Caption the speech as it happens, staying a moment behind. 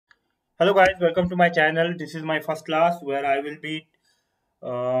Hello guys, welcome to my channel. This is my first class where I will be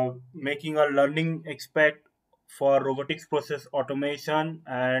making a learning expect for robotics process automation,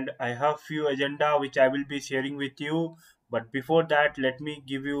 and I have few agenda which I will be sharing with you. But before that, let me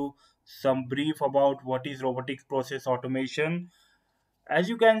give you some brief about what is robotics process automation. As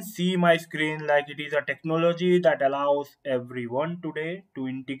you can see my screen, like it is a technology that allows everyone today to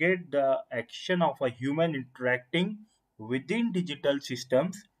integrate the action of a human interacting within digital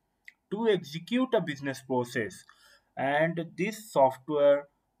systems to execute a business process. And this software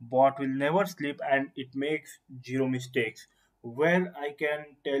bot will never sleep and it makes zero mistakes. Where I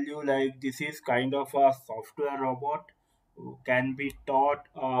can tell you, like, this is kind of a software robot who can be taught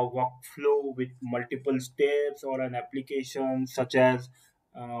a workflow with multiple steps, or an application such as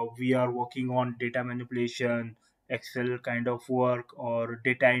we are working on data manipulation, excel kind of work, or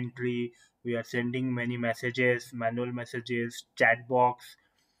data entry. We are sending many messages, manual messages, chat box,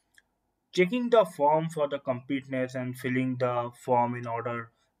 checking the form for the completeness and filling the form in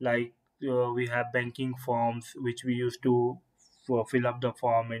order. Like we have banking forms which we use to fill up the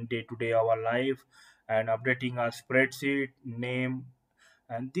form in day to day our life, and updating our spreadsheet name.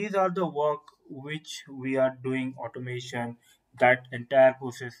 And these are the work which we are doing automation. That entire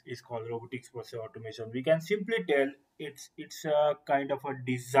process is called robotics process automation. We can simply tell it's a kind of a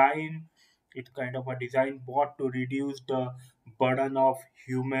design. It's kind of a design bot to reduce the burden of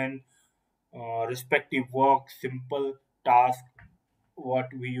human respective work, simple task, what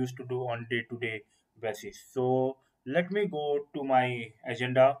we used to do on day-to-day basis. So let me go to my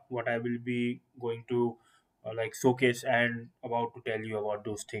agenda, what I will be going to like showcase and about to tell you about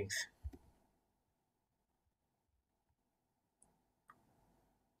those things.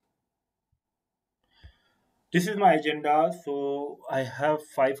 This is my agenda. So I have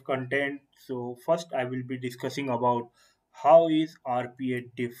five content. So first I will be discussing about how is RPA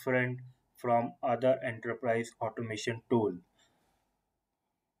different from other enterprise automation tool.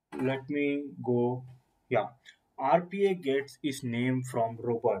 Let me go. Yeah, RPA gets its name from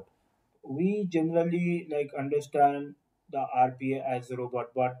robot. We generally like understand the RPA as a robot,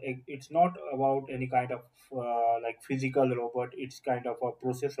 but it's not about any kind of like physical robot. It's kind of a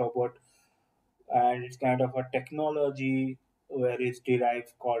process robot, and it's kind of a technology where it's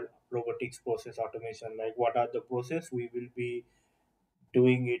derived called robotics process automation. Like, what are the process? We will be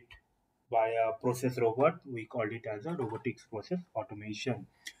doing it by a process robot. We call it as a robotics process automation,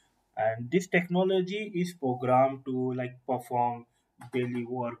 and this technology is programmed to like perform daily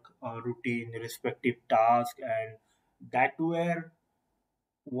work, routine respective task, and that were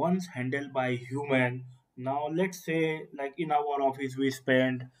once handled by human. Now let's say, like in our office, we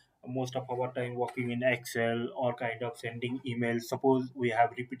spend most of our time working in excel or kind of sending emails. Suppose we have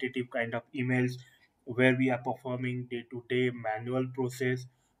repetitive kind of emails where we are performing day-to-day manual process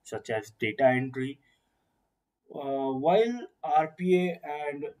such as data entry, while RPA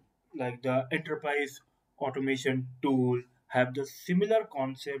and like the enterprise automation tool have the similar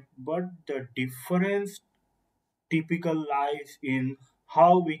concept, but the difference typical lies in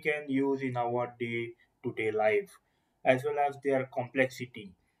how we can use in our day-to-day life, as well as their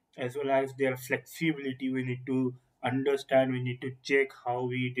complexity, as well as their flexibility. We need to understand, we need to check how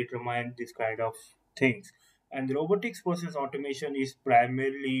we determine this kind of things. And robotics process automation is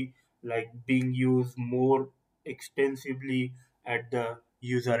primarily like being used more extensively at the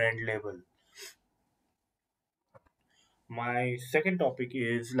user end level. My second topic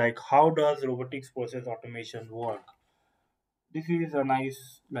is like, how does robotics process automation work? This is a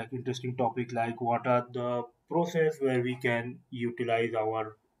nice, like, interesting topic. Like, what are the process where we can utilize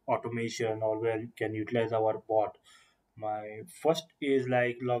our automation, or where we can utilize our bot? My first is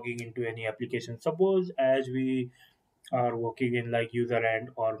like logging into any application. Suppose as we are working in like user end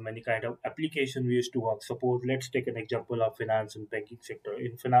or many kind of application we used to work. Suppose let's take an example of finance and banking sector.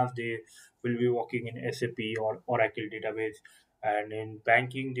 In finance, they will be working in SAP or Oracle database, and in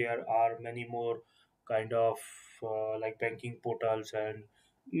banking there are many more kind of like banking portals and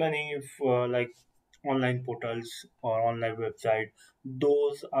many like online portals or online website.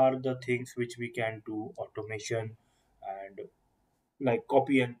 Those are the things which we can do automation, and like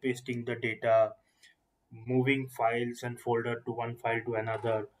copy and pasting the data, moving files and folder to one file to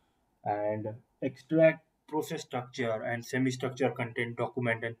another, and extract process structure and semi-structure content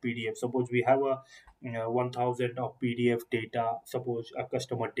document and PDF. Suppose we have a 1000 of PDF data, suppose a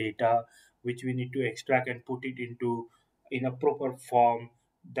customer data, which we need to extract and put it into in a proper form,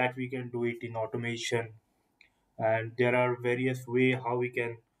 that we can do it in automation. And there are various way how we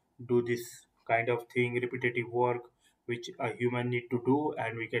can do this kind of thing, repetitive work which a human need to do,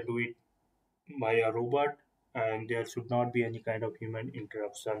 and we can do it by a robot, and there should not be any kind of human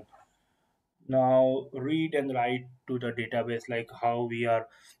interruption. Now read and write to the database, like how we are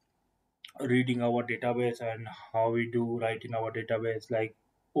reading our database and how we do write in our database, like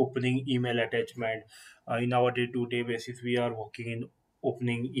opening email attachment. In our day-to-day basis, we are working in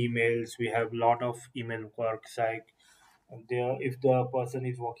opening emails. We have lot of email works, like there if the person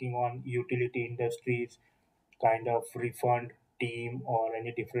is working on utility industries kind of refund team or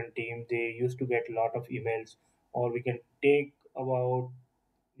any different team, they used to get a lot of emails. Or we can take about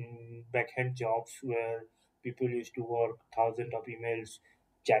backhand jobs where people used to work thousands of emails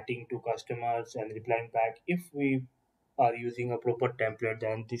chatting to customers and replying back. If we are using a proper template,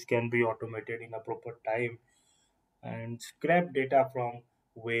 then this can be automated in a proper time and scrap data from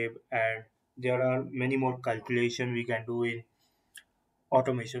web. And there are many more calculation we can do in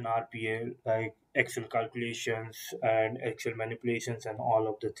automation RPA, like Excel calculations and Excel manipulations and all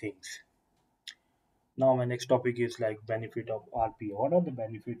of the things. Now my next topic is like benefit of RPA. What are the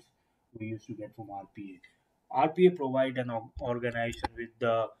benefits we used to get from RPA? RPA provide an organization with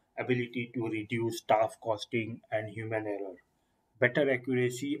the ability to reduce staff costing and human error, better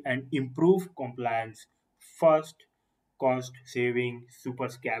accuracy and improve compliance. First, cost saving, super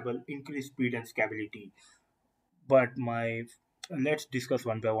scalable, increase speed and scalability. But my let's discuss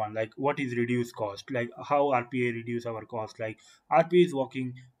one by one, like what is reduced cost, like how RPA reduce our cost. Like RPA is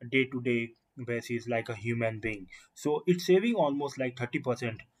working day to day basis like a human being, so it's saving almost like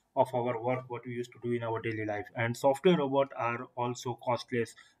 30% of our work what we used to do in our daily life. And software robot are also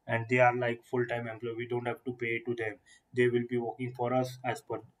costless, and they are like full-time employee. We don't have to pay to them. They will be working for us as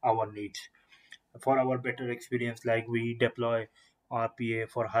per our needs. For our better experience, like we deploy RPA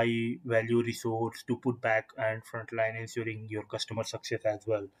for high value resource to put back and frontline, ensuring your customer success as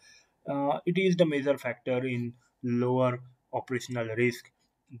well. It is the major factor in lower operational risk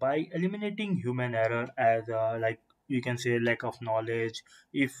by eliminating human error, as like you can say lack of knowledge.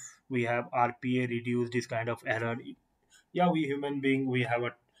 If we have RPA reduce this kind of error, yeah, we human being we have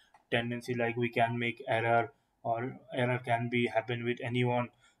a tendency like we can make error, or error can be happen with anyone.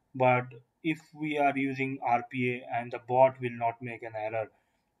 But if we are using RPA, and the bot will not make an error,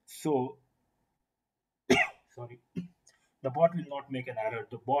 so sorry, the bot will not make an error.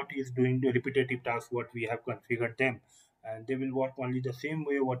 The bot is doing the repetitive tasks what we have configured them, and they will work only the same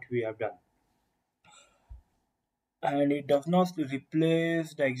way what we have done. And it does not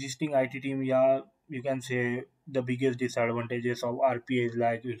replace the existing IT team. Yeah, you can say the biggest disadvantages of RPA is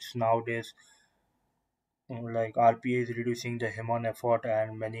like it's nowadays like RPA is reducing the human effort,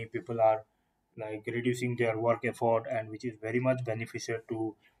 and many people are like reducing their work effort, and which is very much beneficial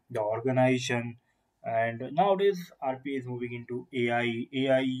to the organization. And nowadays RPA is moving into AI.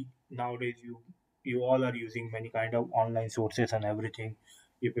 AI nowadays you all are using many kind of online sources and everything.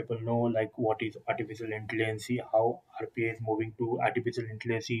 You people know like what is artificial intelligence, how RPA is moving to artificial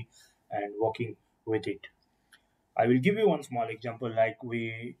intelligence and working with it. I will give you one small example. Like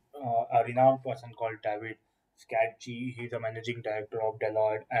a renowned person called David Scatchi. He's a managing director of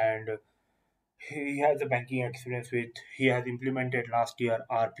Deloitte, and he has a banking experience with. He has implemented last year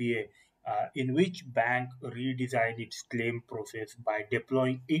RPA, in which bank redesigned its claim process by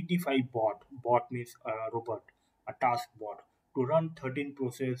deploying 85 bot. Bot means a robot, a task bot, to run 13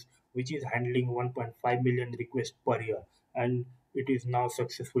 process, which is handling 1.5 million requests per year, and it is now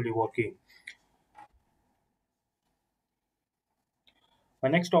successfully working. My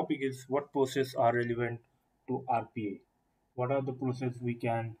next topic is what processes are relevant to RPA. What are the processes we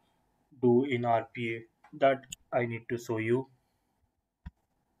can do in RPA that I need to show you?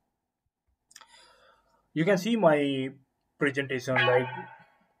 You can see my presentation, like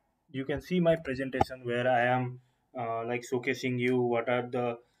you can see my presentation where I am like showcasing you what are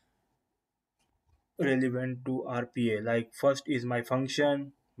the relevant to RPA. Like first is my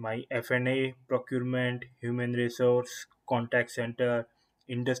function, my FNA, procurement, human resource, contact center,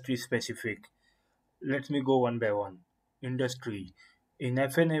 industry specific. Let me go one by one. Industry. In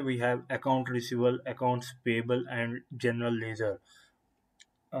FNA, we have account receivable, accounts payable, and general ledger.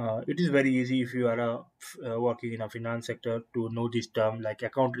 It is very easy if you are working in a finance sector to know this term, like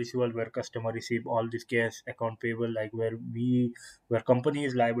account receivable, where customer receive all this cash, account payable, like where company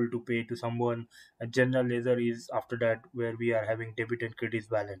is liable to pay to someone. And general ledger is after that where we are having debit and credit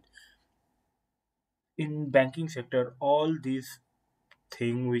balance. In banking sector, all these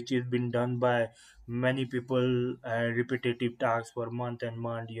thing which is been done by many people, repetitive tasks for month and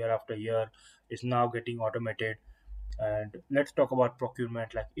month, year after year, is now getting automated. And let's talk about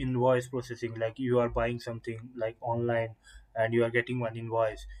procurement, like invoice processing. Like you are buying something like online, and you are getting one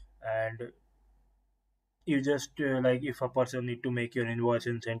invoice, and you just like if a person need to make your invoice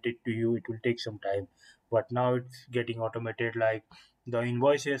and send it to you, it will take some time. But now it's getting automated. Like The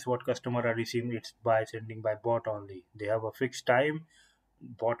invoices what customer are receiving, it's by sending by bot only. They have a fixed time.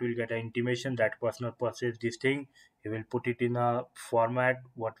 Bot will get an intimation that personal purchased this thing. He will put it in a format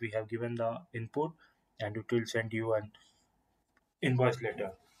what we have given the input, and it will send you an invoice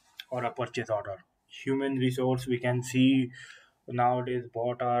letter or a purchase order. Human resource, we can see nowadays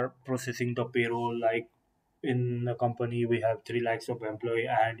bot are processing the payroll. Like in a company we have 3 lakhs of employee,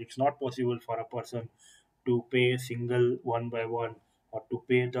 and it's not possible for a person to pay single one by one, or to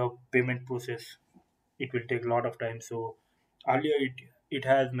pay the payment process. It will take a lot of time. So earlier it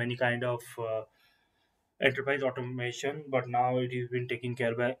has many kind of enterprise automation, but now it is been taken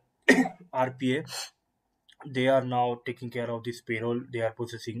care by RPA. They are now taking care of this payroll. They are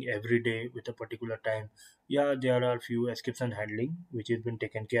processing every day with a particular time. Yeah, there are few exception handling which has been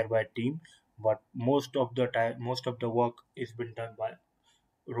taken care by team, but most of the time, most of the work is been done by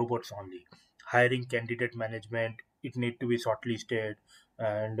robots only. Hiring, candidate management, it need to be shortlisted,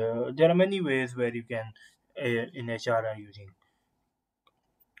 and there are many ways where you can in HR are using.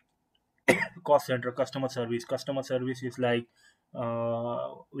 Cost center, customer service is like,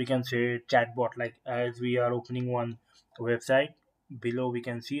 we can say chatbot. Like as we are opening one website, below we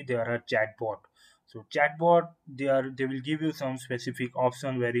can see there are chatbot. So chatbot, they will give you some specific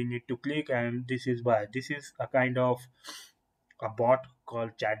option where you need to click, and this is a kind of a bot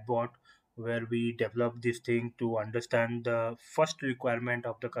called chatbot, where we develop this thing to understand the first requirement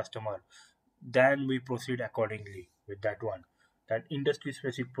of the customer, then we proceed accordingly with that one. That industry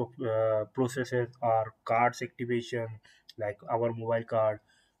specific processes are cards activation, like our mobile card,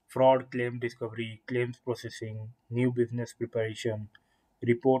 fraud claim discovery, claims processing, new business preparation,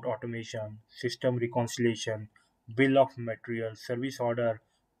 report automation, system reconciliation, bill of material, service order,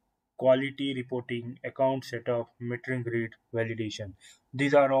 quality reporting, account setup, metering grid, validation.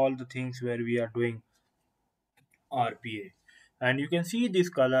 These are all the things where we are doing RPA. And you can see this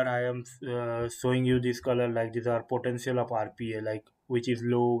color. I am showing you this color, like these are potential of RPA, like which is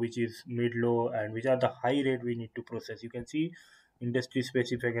low, which is mid low, and which are the high rate we need to process. You can see industry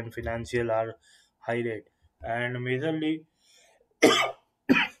specific and financial are high rate. And majorly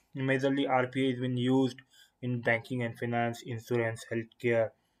RPA has been used in banking and finance, insurance, healthcare,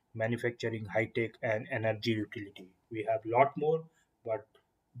 manufacturing, high tech, and energy utility. We have lot more, but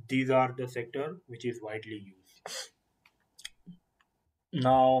these are the sector which is widely used.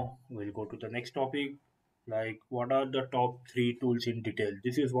 Now we'll go to the next topic. Like, what are the top three tools in detail?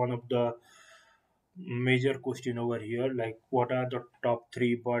 This is one of the major question over here. Like, what are the top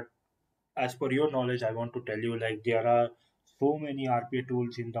three? But as per your knowledge, I want to tell you, like, there are so many RPA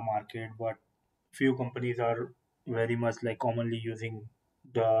tools in the market, but few companies are very much like commonly using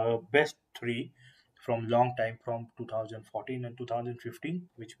the best three from long time, from 2014 and 2015,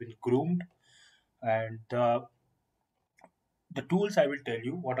 which been groomed. And the tools, I will tell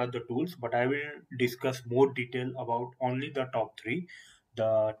you what are the tools, but I will discuss more detail about only the top three.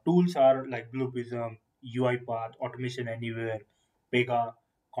 The tools are like Bluepism, UiPath, Automation Anywhere, Pega,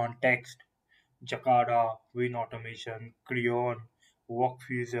 Context, Jakarta, Win Automation, Creon,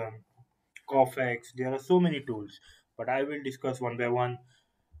 WorkFusion, Cofex. There are so many tools, but I will discuss one by one.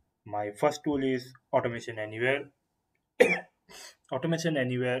 My first tool is Automation Anywhere. Automation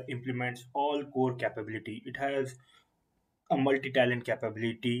Anywhere implements all core capability. It has a multi-talent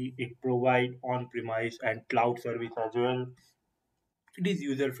capability. It provides on-premise and cloud service as well. It is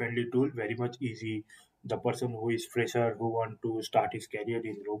user-friendly tool, very much easy. The person who is fresher who want to start his career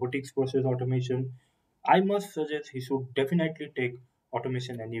in robotics process automation, I must suggest he should definitely take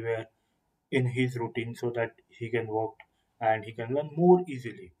automation anywhere in his routine, so that he can work and he can learn more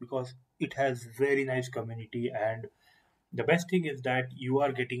easily, because it has very nice community. And the best thing is that you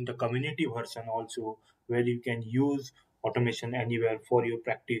are getting the community version also, where you can use automation anywhere for your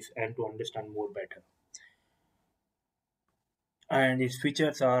practice and to understand more better. And its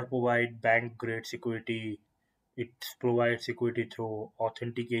features are provide bank grade security. It provides security through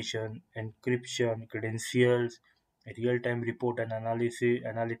authentication, encryption, credentials, real-time report and analysis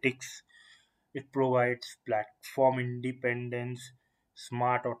analytics. It provides platform independence,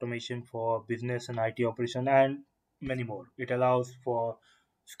 smart automation for business and IT operation, and many more. It allows for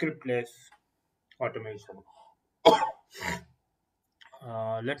scriptless automation.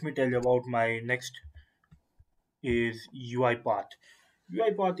 Let me tell you about my next is UiPath.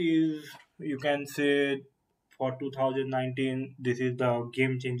 UiPath is, you can say, for 2019, this is the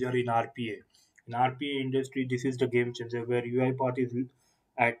game changer in RPA. In RPA industry, this is the game changer, where UiPath is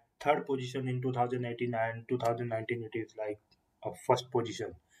at third position in 2018, and 2019 it is like a first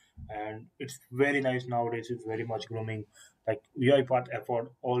position. And it's very nice nowadays. It's very much grooming. Like UiPath afford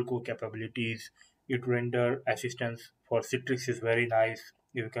all core capabilities. it render assistance for Citrix is very nice.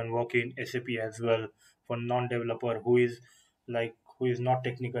 You can work in SAP as well for non-developer who is who is not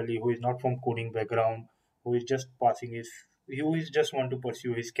technically, who is not from coding background, who is just passing his, who is just want to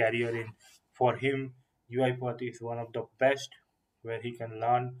pursue his career in. For him, UiPath is one of the best where he can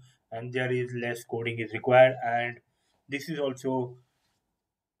learn, and there is less coding is required. And this is also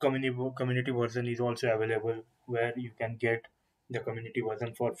community version is also available where you can get the community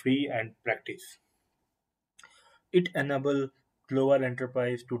version for free and practice. It enable global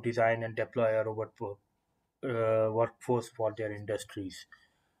enterprise to design and deploy a workforce for their industries.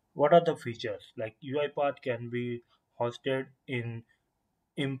 What are the features? Like UiPath can be hosted in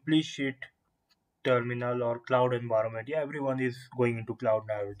implicit terminal or cloud environment. Yeah, everyone is going into cloud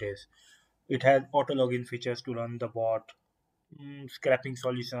nowadays. It has auto login features to run the bot. Scrapping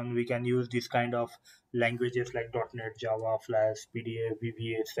solution. We can use this kind of languages like .NET, Java, Flash, PDA,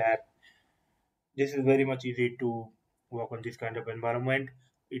 VBA, SAP. This is very much easy to work on this kind of environment.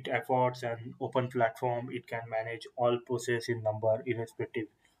 It affords an open platform. It can manage all process in number irrespective.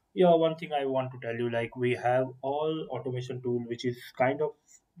 Yeah, one thing I want to tell you, like we have all automation tool, which is kind of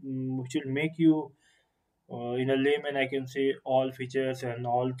which will make you in a layman, I can say all features and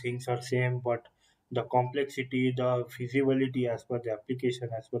all things are same, but the complexity, the feasibility as per the application,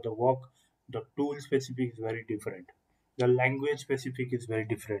 as per the work, the tool specific is very different. The language specific is very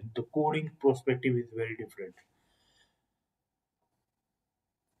different. The coding perspective is very different.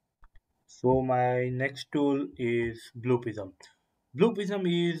 So my next tool is Bluepism.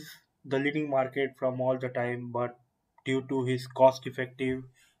 Bluepism is the leading market from all the time, but due to his cost effective,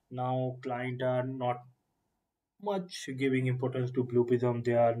 now client are not much giving importance to Bluepism.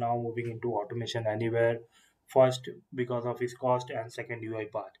 They are now moving into automation anywhere. First, because of its cost, and second,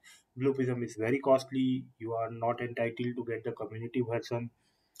 UiPath. Bluepism is very costly. You are not entitled to get the community version,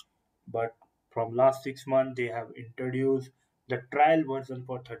 but from last 6 months, they have introduced the trial version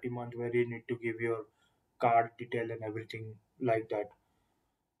for 30 months where you need to give your card detail and everything like that.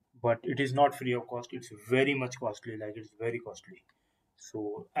 But it is not free of cost. It's very much costly. Like it's very costly.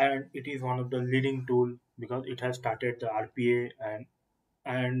 So and it is one of the leading tool because it has started the RPA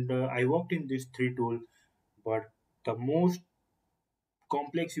and I worked in these three tools, but the most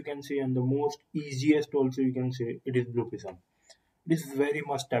complex you can say and the most easiest also you can say it is Bluepism. It is very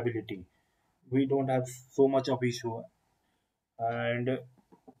much stability. We don't have so much of issue, and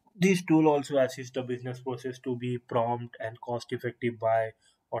this tool also assists the business process to be prompt and cost effective by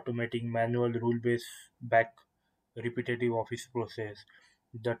automating manual rule based back repetitive office process.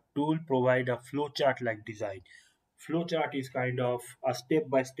 The tool provide a flowchart like design. Flowchart is kind of a step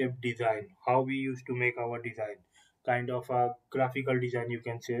by step design, how we used to make our design. Kind of a graphical design, you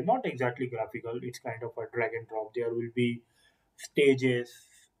can say. Not exactly graphical, it's kind of a drag and drop. There will be stages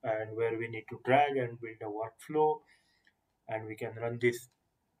and where we need to drag and build a workflow, and we can run this.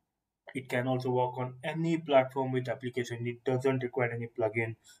 It can also work on any platform with application. It doesn't require any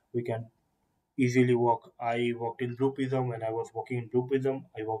plugin. We can easily work. I worked in Bluepism. When I was working in Bluepism,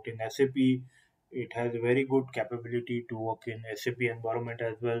 I worked in SAP. It has very good capability to work in SAP environment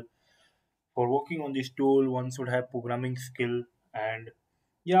as well. For working on this tool, one should have programming skill, and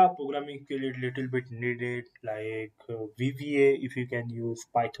yeah, programming skill is little bit needed, like VBA if you can use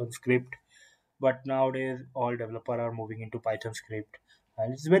Python script. But nowadays, all developer are moving into Python script,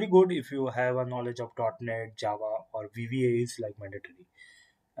 and it's very good if you have a knowledge of .NET, Java, or VBA is like mandatory.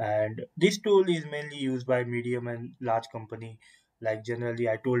 And this tool is mainly used by medium and large company. Like generally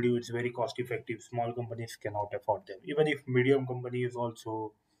I told you, it's very cost effective. Small companies cannot afford them. Even if medium companies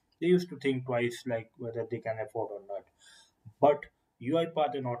also, they used to think twice like whether they can afford or not. But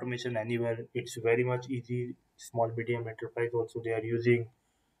UiPath and automation anywhere, it's very much easy. Small medium enterprise also they are using,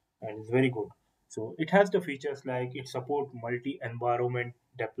 and it's very good. So it has the features like it support multi environment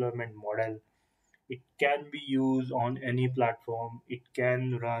deployment model. It can be used on any platform. It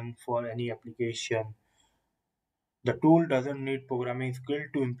can run for any application. The tool doesn't need programming skill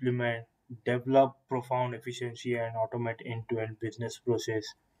to implement, develop profound efficiency and automate end-to-end business process,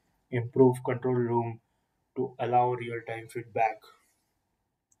 improve control room to allow real-time feedback.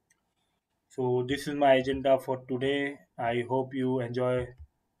 So this is my agenda for today. I hope you enjoy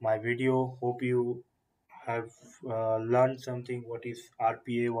my video. Hope you have learned something. What is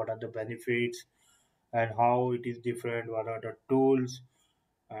RPA? What are the benefits? And how it is different? What are the tools?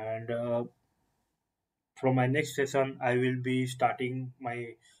 And from my next session, I will be starting my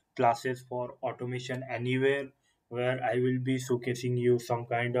classes for automation anywhere, where I will be showcasing you some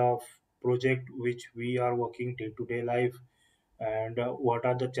kind of project which we are working day to day life, and what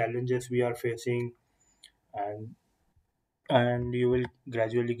are the challenges we are facing, and and you will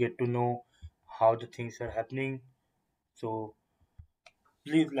gradually get to know how the things are happening. So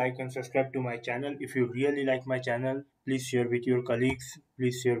please like and subscribe to my channel. If you really like my channel, please share with your colleagues,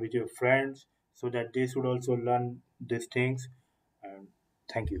 please share with your friends, so that they should also learn these things. And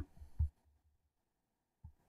thank you.